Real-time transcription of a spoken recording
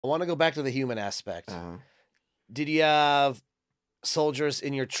I want to go back to the human aspect. Uh-huh. Did you have soldiers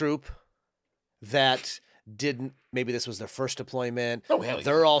in your troop that didn't? Maybe this was their first deployment. Oh hell,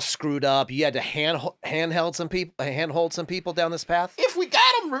 They're all screwed up. You had to handhold some people down this path. If we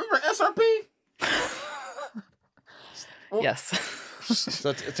got them, remember SRP? Yes.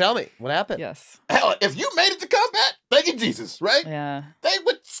 So tell me what happened. Yes. Hell, if you made it to combat, thank you Jesus, right? Yeah. They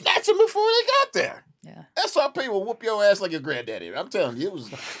would snatch them before they got there. Yeah. SRP will whoop your ass like your granddaddy. I'm telling you, it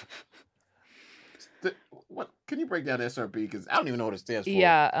was. What? Can you break down SRP? Because I don't even know what it stands for.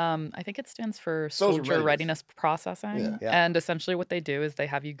 Yeah, I think it stands for Soldier Readiness Processing. Yeah. And essentially what they do is they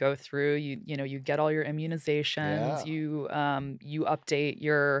have you go through, you get all your immunizations, you update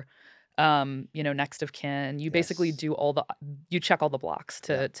your next of kin. You basically do you check all the blocks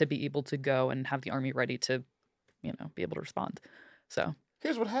to be able to go and have the army ready to, be able to respond. So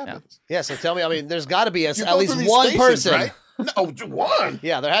here's what happens. Yeah, so tell me, I mean, there's got to be at go least through these one stations, person. right? No, one.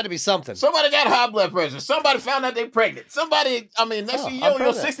 Yeah, there had to be something. Somebody got high blood pressure. Somebody found out they pregnant. Somebody, next thing you know,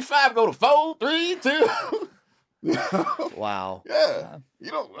 you're 65, go to 4, 3, 2. Wow. Yeah.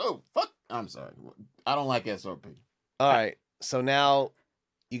 You don't, fuck. I'm sorry. I don't like SRP. All right. So now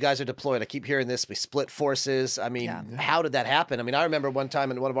you guys are deployed. I keep hearing this. We split forces. I mean, how did that happen? I mean, I remember one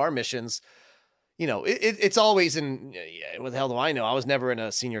time in one of our missions, it's always in, what the hell do I know? I was never in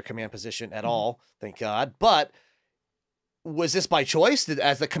a senior command position at all, thank God. But was this by choice?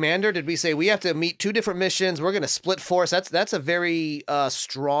 As the commander, did we say we have to meet 2 different missions? We're going to split force. That's a very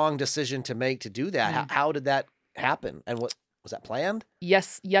strong decision to make to do that. How did that happen? And what was that planned?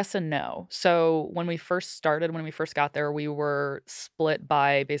 Yes and no. So when we first got there, we were split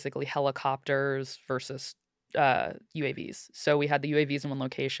by basically helicopters versus UAVs. So we had the UAVs in one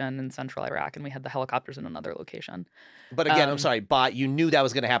location in central Iraq, and we had the helicopters in another location. But again, I'm sorry, but you knew that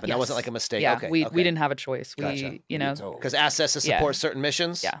was going to happen. Yes. That wasn't like a mistake. Yeah, okay, we didn't have a choice. Gotcha. Because assets to support certain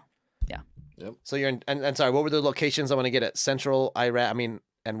missions. Yeah. Yep. So you're in, and sorry, what were the locations I want to get at? Central Iraq. I mean,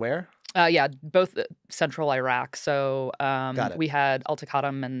 and where? Both central Iraq. So we had Al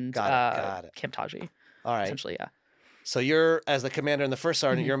Taqadum and Camp Taji. All right. Essentially, yeah. So you're, as the commander and the first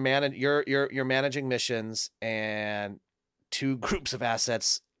sergeant, you're managing missions and 2 groups of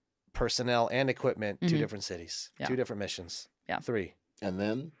assets, personnel and equipment, 2 different cities, 2 different missions. Yeah. 3. And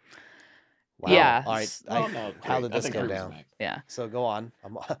then? Wow. Yeah. All right. How did this go down? Yeah. So go on.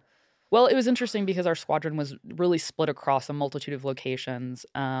 Well, it was interesting because our squadron was really split across a multitude of locations.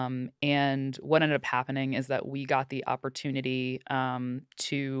 And what ended up happening is that we got the opportunity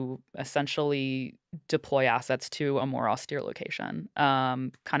to essentially deploy assets to a more austere location,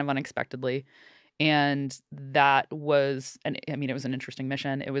 kind of unexpectedly. And that was, it was an interesting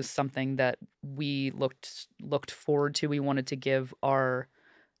mission. It was something that we looked forward to. We wanted to give our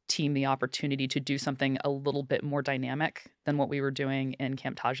team the opportunity to do something a little bit more dynamic than what we were doing in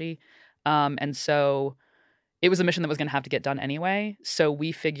Camp Taji. And so it was a mission that was going to have to get done anyway. So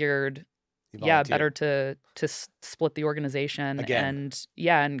we figured, better to split the organization again.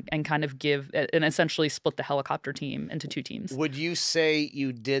 and kind of give and essentially split the helicopter team into 2 teams. Would you say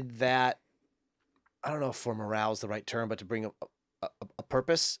you did that? I don't know if for morale is the right term, but to bring a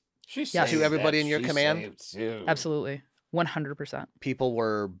purpose to everybody in your command? Absolutely. 100%. People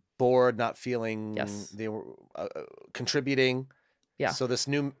were bored, not feeling they were contributing. Yeah. So this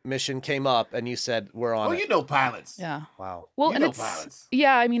new mission came up, and you said, "We're on." Oh, you know pilots. Yeah. Wow. Well, and it's pilots.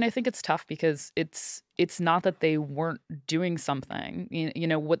 Yeah. I think it's tough because it's not that they weren't doing something.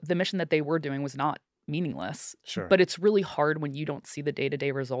 What the mission that they were doing was not meaningless. Sure. But it's really hard when you don't see the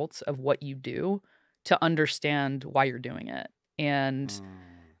day-to-day results of what you do to understand why you're doing it. And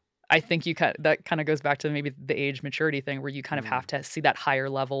I think that kind of goes back to maybe the age maturity thing, where you kind of have to see that higher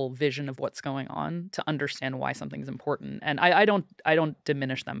level vision of what's going on to understand why something's important. And I don't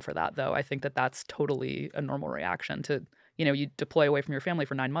diminish them for that, though. I think that that's totally a normal reaction to, you deploy away from your family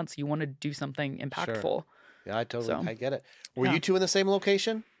for 9 months. You want to do something impactful. Sure. Yeah, I get it. Were you 2 in the same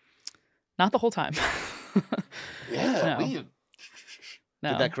location? Not the whole time. Yeah. No.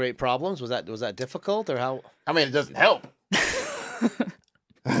 Did that create problems? Was that difficult, or how? It doesn't help.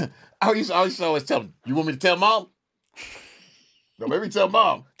 I used to always tell them, "You want me to tell Mom?" No, maybe tell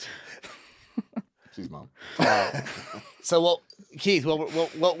Mom. She's Mom. So, well, Keith,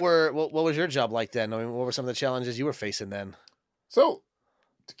 what was your job like then? What were some of the challenges you were facing then? So,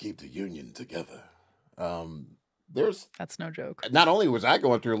 to keep the Union together, that's no joke. Not only was I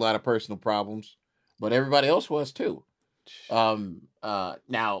going through a lot of personal problems, but everybody else was too.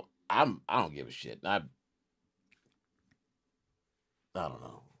 Now I don't give a shit. I don't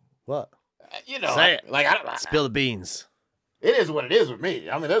know. What? Say it. Like, spill the beans. It is what it is with me.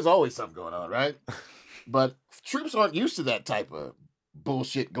 There's always something going on, right? But troops aren't used to that type of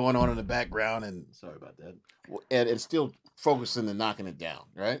bullshit going on in the background, and sorry about that, and still focusing and knocking it down,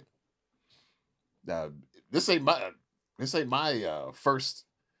 right? This ain't my first.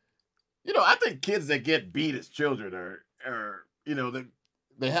 You know, I think kids that get beat as children are you know,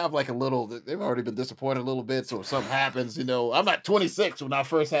 they have like a little. They've already been disappointed a little bit, so if something happens, you know, I'm not 26 when I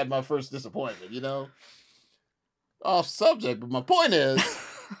first had my first disappointment. You know, off subject, but my point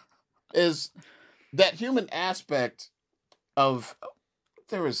is that human aspect of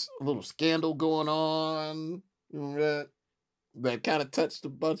there was a little scandal going on that kind of touched a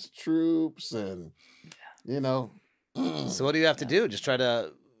bunch of troops, and you know. So what do you have to do? Just try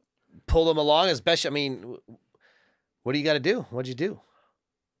to pull them along as best. I mean, what do you got to do? What'd you do?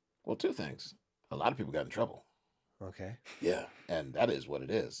 Well, two things. A lot of people got in trouble. Okay. Yeah, and that is what it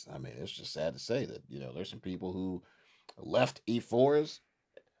is. I mean, it's just sad to say that, you know, there's some people who left E4s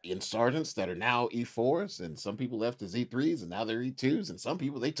in sergeants that are now E4s, and some people left as E3s and now they're E2s, and some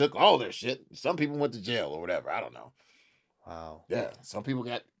people, they took all their shit. Some people went to jail or whatever. I don't know. Wow. Yeah, some people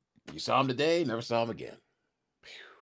you saw them today, never saw them again.